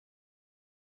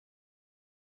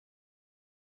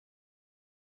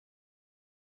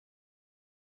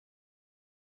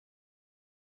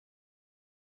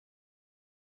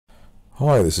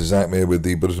Hi, this is Zach Meir with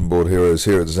the Bulletin Board Heroes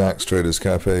here at Zach's Traders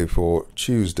Cafe for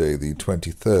Tuesday, the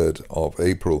 23rd of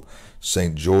April,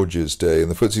 St. George's Day. And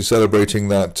the FTSE celebrating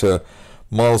that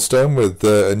milestone with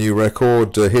a new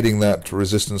record, hitting that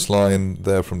resistance line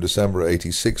there from December at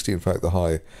 80.60. In fact, the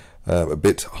high a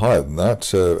bit higher than that,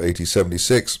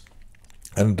 80.76.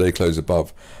 And day close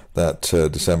above that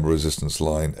December resistance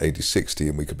line, 80.60.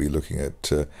 And we could be looking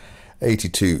at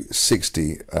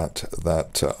 82.60 at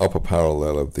that upper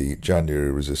parallel of the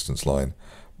January resistance line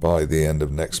by the end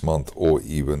of next month or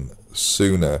even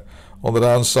sooner. On the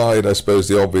downside, I suppose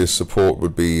the obvious support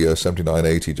would be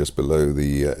 79.80, just below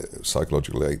the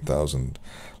psychological 8,000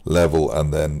 level,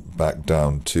 and then back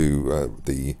down to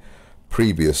the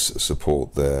previous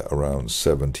support there around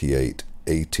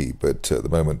 78.80. But at the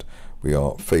moment we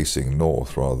are facing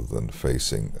north rather than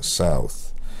facing south.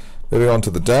 Moving on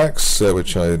to the DAX,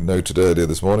 which I noted earlier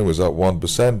this morning was up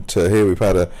 1%. Here we've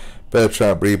had a bear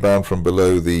trap rebound from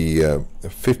below the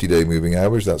 50-day moving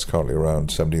average. That's currently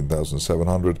around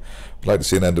 17,700. I'd like to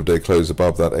see an end-of-day close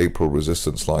above that April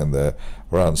resistance line there,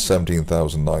 around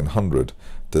 17,900,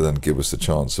 to then give us the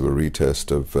chance of a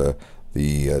retest of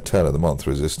the turn-of-the-month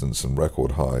resistance and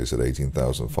record highs at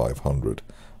 18,500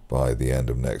 by the end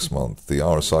of next month. The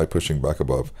RSI pushing back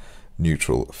above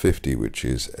neutral 50, which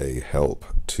is a help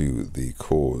to the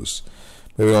cause.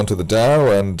 Moving on to the Dow,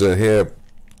 and here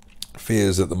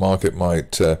fears that the market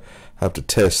might have to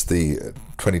test the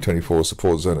 2024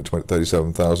 support zone at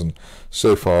 37,000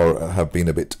 so far have been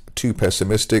a bit too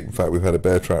pessimistic. In fact, we've had a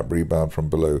bear trap rebound from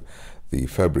below the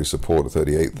February support at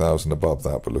 38,000, above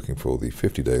that, but looking for the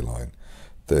 50-day line,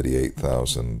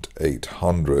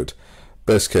 38,800.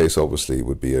 Best case, obviously,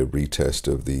 would be a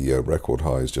retest of the record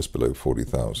highs just below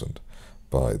 40,000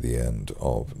 by the end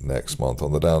of next month.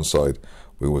 On the downside,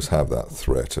 we always have that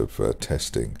threat of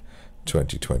testing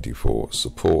 2024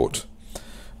 support.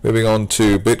 Moving on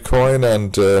to Bitcoin,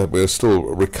 and we're still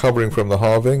recovering from the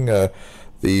halving.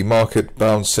 The market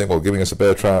bouncing, or giving us a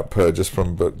bear trap just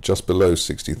below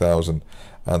 60,000,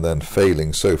 and then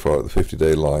failing so far at the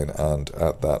 50-day line and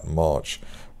at that March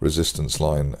resistance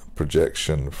line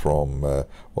projection from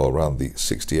around the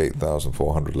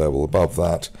 68,400 level. Above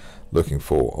that, looking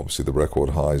for obviously the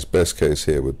record highs. Best case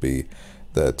here would be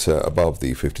that above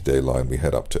the 50-day line we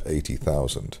head up to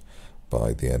 80,000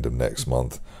 by the end of next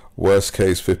month. Worst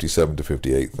case, 57 to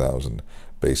 58,000,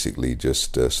 basically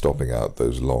just stopping out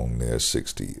those long near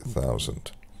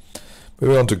 60,000.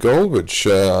 Moving on to gold, which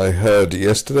I heard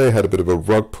yesterday had a bit of a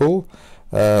rug pull.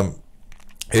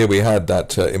 Here we had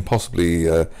that impossibly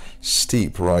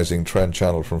steep rising trend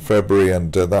channel from February,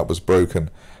 and that was broken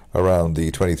around the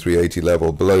 23.80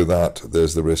 level. Below that,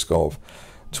 there's the risk of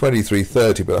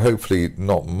 23.30, but hopefully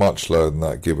not much lower than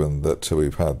that, given that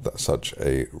we've had such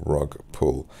a rug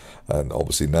pull. And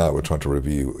obviously now we're trying to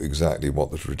review exactly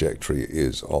what the trajectory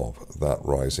is of that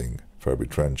rising February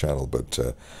trend channel, but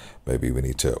maybe we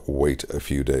need to wait a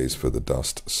few days for the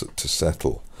dust to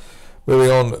settle.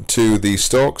 Moving on to the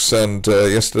stocks, and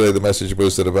yesterday the message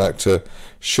was that Avacta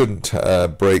shouldn't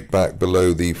break back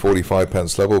below the 45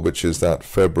 pence level, which is that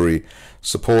February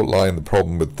support line. The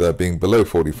problem with being below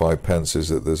 45 pence is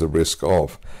that there's a risk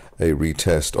of a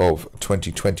retest of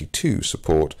 2022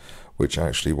 support, which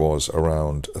actually was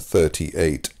around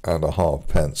 38.5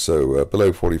 pence. So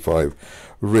below 45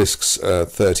 risks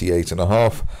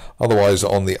 38.5. Otherwise,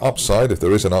 on the upside, if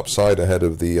there is an upside ahead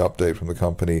of the update from the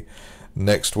company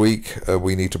next week,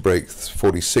 we need to break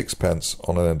 46 pence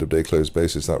on an end-of-day close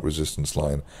basis, that resistance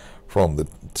line from the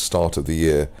start of the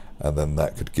year, and then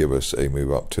that could give us a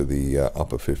move up to the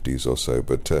upper 50s or so.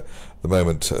 But at the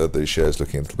moment, the share's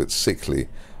looking a little bit sickly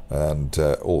and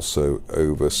also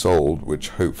oversold, which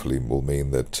hopefully will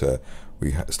mean that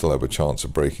we still have a chance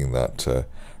of breaking that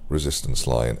resistance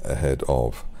line ahead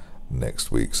of next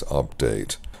week's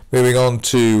update. Moving on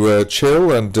to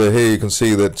Chill, and here you can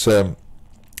see that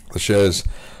the shares, I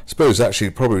suppose, actually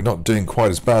probably not doing quite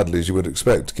as badly as you would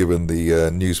expect given the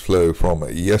news flow from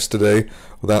yesterday.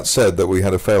 With that said, that we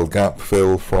had a failed gap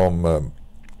fill from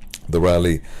the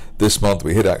rally this month.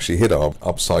 We actually hit our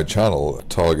upside channel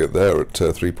target there at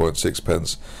 3.6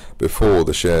 pence before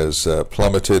the shares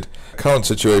plummeted. Current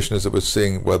situation is that we're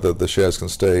seeing whether the shares can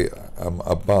stay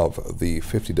above the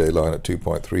 50-day line at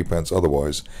 2.3 pence.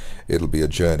 Otherwise, it'll be a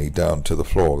journey down to the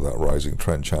floor of that rising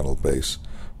trend channel base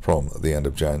from the end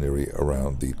of January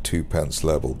around the 2 pence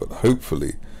level. But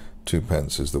hopefully 2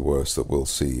 pence is the worst that we'll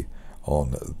see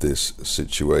on this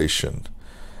situation.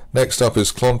 Next up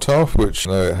is Clontarf, which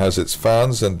has its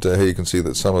fans, and here you can see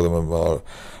that some of them are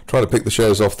trying to pick the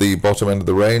shares off the bottom end of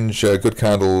the range. Good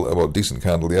candle, well, decent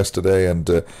candle yesterday,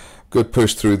 and good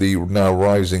push through the now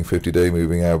rising 50-day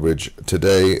moving average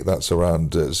today. That's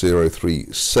around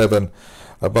 0.37.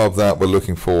 Above that, we're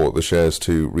looking for the shares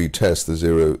to retest the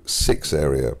 0.6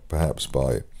 area, perhaps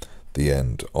by the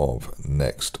end of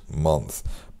next month.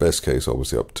 Best case,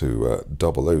 obviously, up to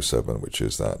 0.007, which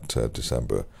is that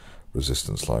December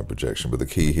resistance line projection. But the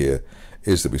key here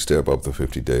is that we stay above the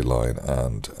 50-day line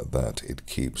and that it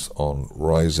keeps on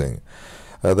rising.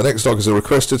 The next stock is a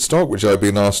requested stock, which I've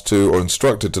been asked to, or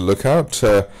instructed to look out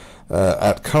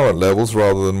at current levels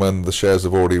rather than when the shares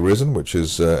have already risen, which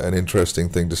is an interesting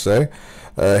thing to say.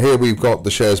 Here we've got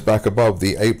the shares back above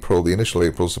the initial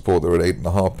April support. They're at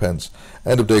 8.5 pence.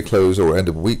 End of day close or end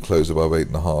of week close above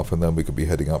 8.5, and then we could be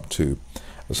heading up to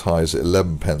as high as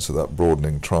 11 pence of that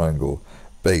broadening triangle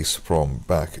base from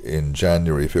back in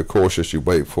January. If you're cautious, you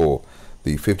wait for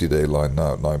the 50-day line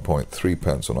now at 9.3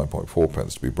 pence or 9.4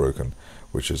 pence to be broken,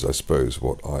 which is, I suppose,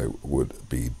 what I would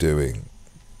be doing.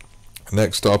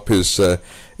 Next up is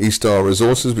E-Star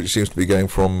Resources, which seems to be going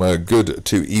from good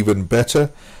to even better.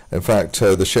 In fact,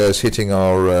 the shares hitting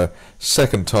our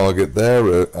second target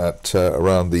there at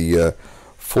around the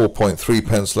 4.3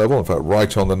 pence level. In fact,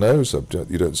 right on the nose.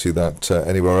 You don't see that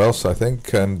anywhere else, I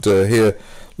think. And here,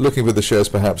 looking for the shares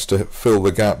perhaps to fill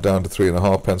the gap down to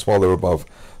 3.5 pence. While they're above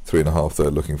 3.5,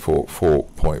 they're looking for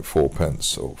 4.4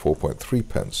 pence or 4.3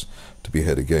 pence to be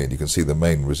hit again. You can see the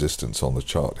main resistance on the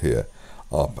chart here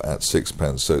up at 6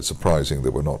 pence. So it's surprising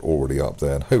that we're not already up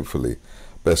there. And hopefully,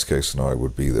 best case scenario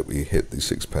would be that we hit the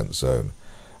 6 pence zone,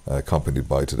 accompanied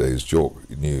by today's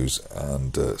JORC news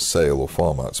and sale or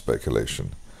farm out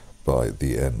speculation by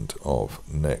the end of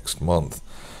next month.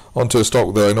 Onto a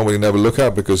stock that I normally never look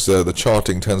at because the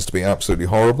charting tends to be absolutely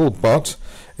horrible, but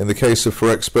in the case of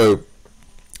Ferrexpo,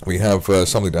 we have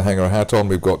something to hang our hat on.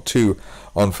 We've got two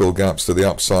unfilled gaps to the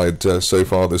upside so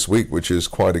far this week, which is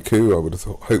quite a coup. I would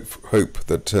hope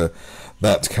that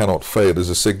that cannot fade as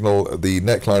a signal. The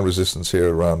neckline resistance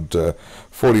here around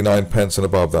 49 pence, and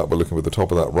above that we're looking at the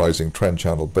top of that rising trend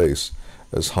channel base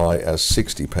as high as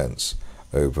 60 pence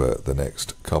over the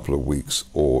next couple of weeks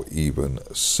or even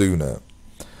sooner.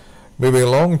 Moving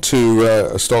along to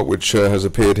a stock which has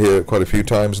appeared here quite a few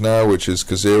times now, which is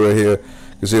Kazera here.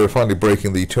 Kazera finally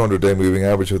breaking the 200-day moving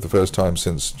average for the first time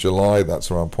since July. That's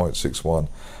around 0.61.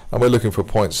 And we're looking for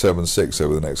 0.76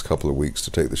 over the next couple of weeks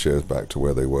to take the shares back to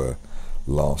where they were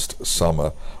last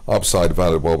summer. Upside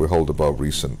valid while we hold above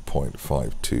recent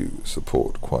 0.52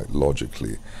 support, quite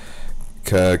logically.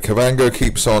 Kavango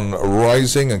keeps on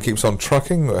rising and keeps on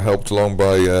trucking, helped along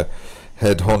by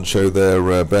head honcho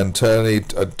there, Ben Turney.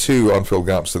 Two unfilled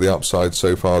gaps to the upside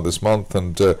so far this month,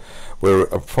 and we're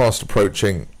fast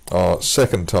approaching our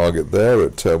second target there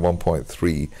at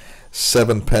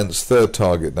 1.37 pence. Third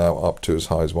target now up to as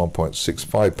high as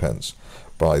 1.65 pence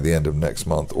by the end of next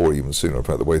month or even sooner. In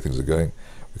fact, the way things are going,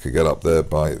 we could get up there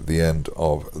by the end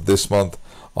of this month.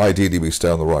 Ideally, we stay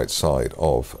on the right side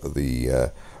of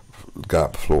the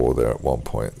gap floor there at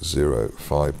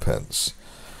 1.05 pence.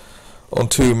 On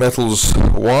to Metals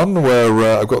 1,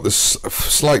 where I've got this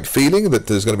slight feeling that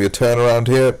there's going to be a turnaround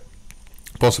here.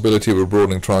 Possibility of a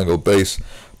broadening triangle base,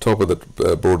 top of the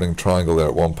broadening triangle there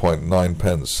at 1.9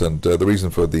 pence. And the reason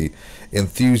for the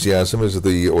enthusiasm is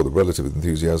the relative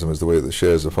enthusiasm is the way that the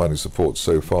shares are finding support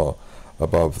so far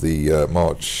above the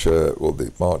March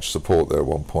support there at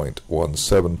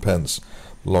 1.17 pence.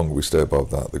 The longer we stay above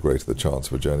that, the greater the chance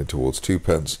of a journey towards 2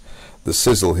 pence. The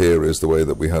sizzle here is the way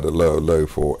that we had a lower low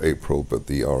for April, but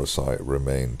the RSI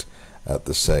remained at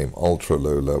the same ultra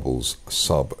low levels,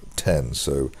 sub 10,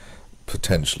 so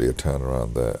potentially a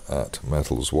turnaround there at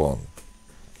Metals 1.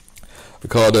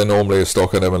 Ocado, normally a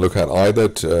stock I never look at either,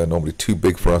 normally too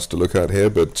big for us to look at here,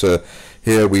 but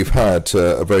here we've had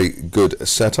a very good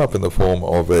setup in the form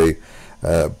of a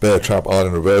bear trap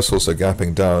island reversal, so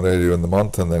gapping down earlier in the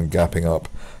month and then gapping up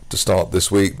to start this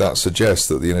week. That suggests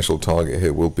that the initial target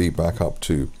here will be back up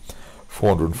to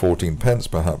 414 pence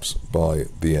perhaps by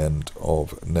the end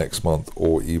of next month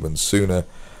or even sooner.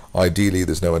 Ideally,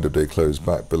 there's no end of day close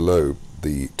back below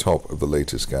the top of the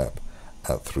latest gap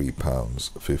at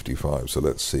 £3.55. So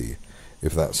let's see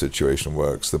if that situation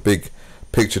works. The big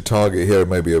picture target here,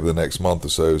 maybe over the next month or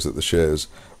so, is that the shares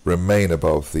remain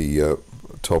above the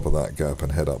top of that gap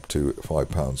and head up to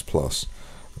 £5 plus.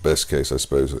 The best case, I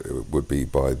suppose, it would be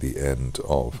by the end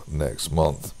of next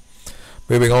month.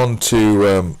 Moving on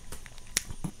to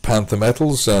Panther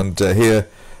Metals, and here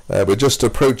we're just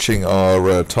approaching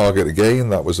our target again.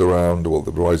 That was around, well,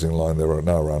 the rising line there are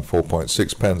now around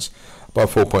 4.6 pence.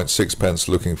 Above 4.6 pence,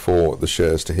 looking for the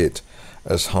shares to hit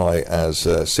as high as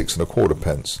 6.25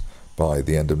 pence by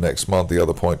the end of next month. The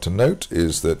other point to note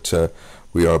is that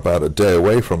we are about a day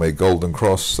away from a golden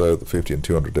cross, so the 50 and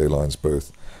 200 day lines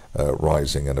both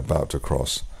rising and about to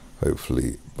cross,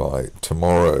 hopefully by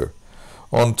tomorrow.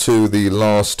 On to the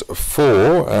last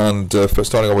four, and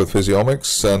starting off with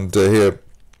Physiomics, and here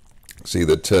see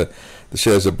that the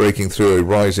shares are breaking through a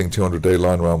rising 200 day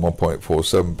line around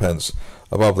 1.47 pence.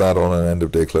 Above that on an end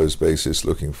of day close basis,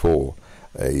 looking for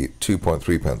a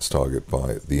 2.3 pence target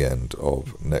by the end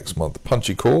of next month.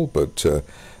 Punchy call, but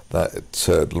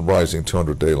that rising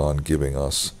 200 day line giving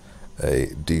us a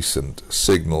decent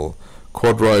signal.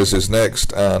 Quadrise is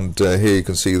next, and here you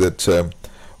can see that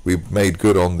we've made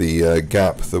good on the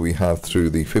gap that we have through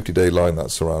the 50 day line.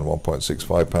 That's around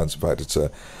 1.65 pence. In fact, it's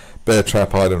a bear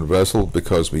trap item reversal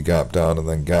because we gapped down and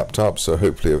then gapped up, so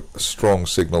hopefully a strong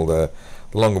signal there.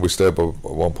 The longer we stay above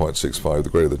 1.65, the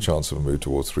greater the chance of a move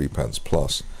towards 3 pence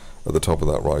plus at the top of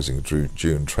that rising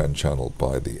June trend channel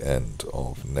by the end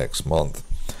of next month.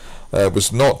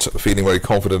 Was not feeling very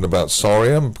confident about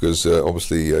Sareum because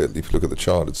obviously if you look at the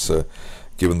chart, it's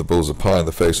given the bulls a pie in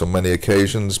the face on many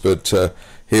occasions, but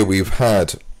here we've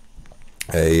had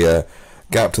a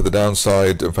gap to the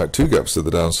downside, in fact 2 gaps to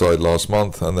the downside last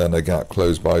month, and then a gap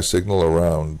closed by signal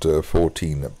around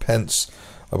 14 pence.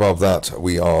 Above that,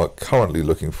 we are currently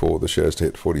looking for the shares to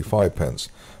hit 45 pence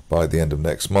by the end of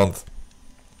next month,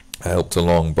 helped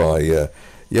along by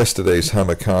yesterday's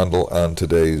hammer candle and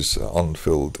today's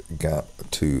unfilled gap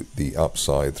to the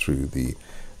upside through the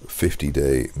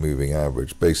 50-day moving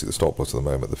average. Basically, the stop loss at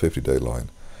the moment, the 50-day line,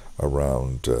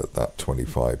 around that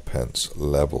 25 pence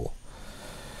level.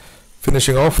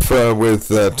 Finishing off with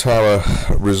Tower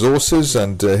Resources,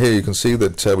 and here you can see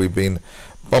that we've been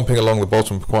bumping along the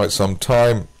bottom for quite some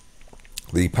time.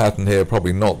 The pattern here,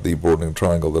 probably not the broadening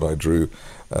triangle that I drew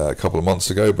a couple of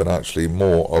months ago, but actually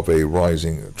more of a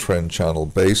rising trend channel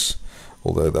base,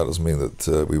 although that doesn't mean that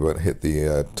we won't hit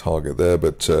the target there,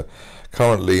 but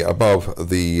currently above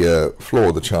the floor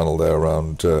of the channel there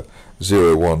around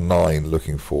 0.19,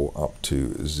 looking for up to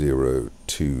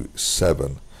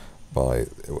 0.27 by,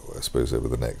 I suppose, over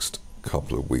the next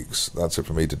couple of weeks. That's it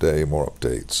for me today. More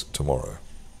updates tomorrow.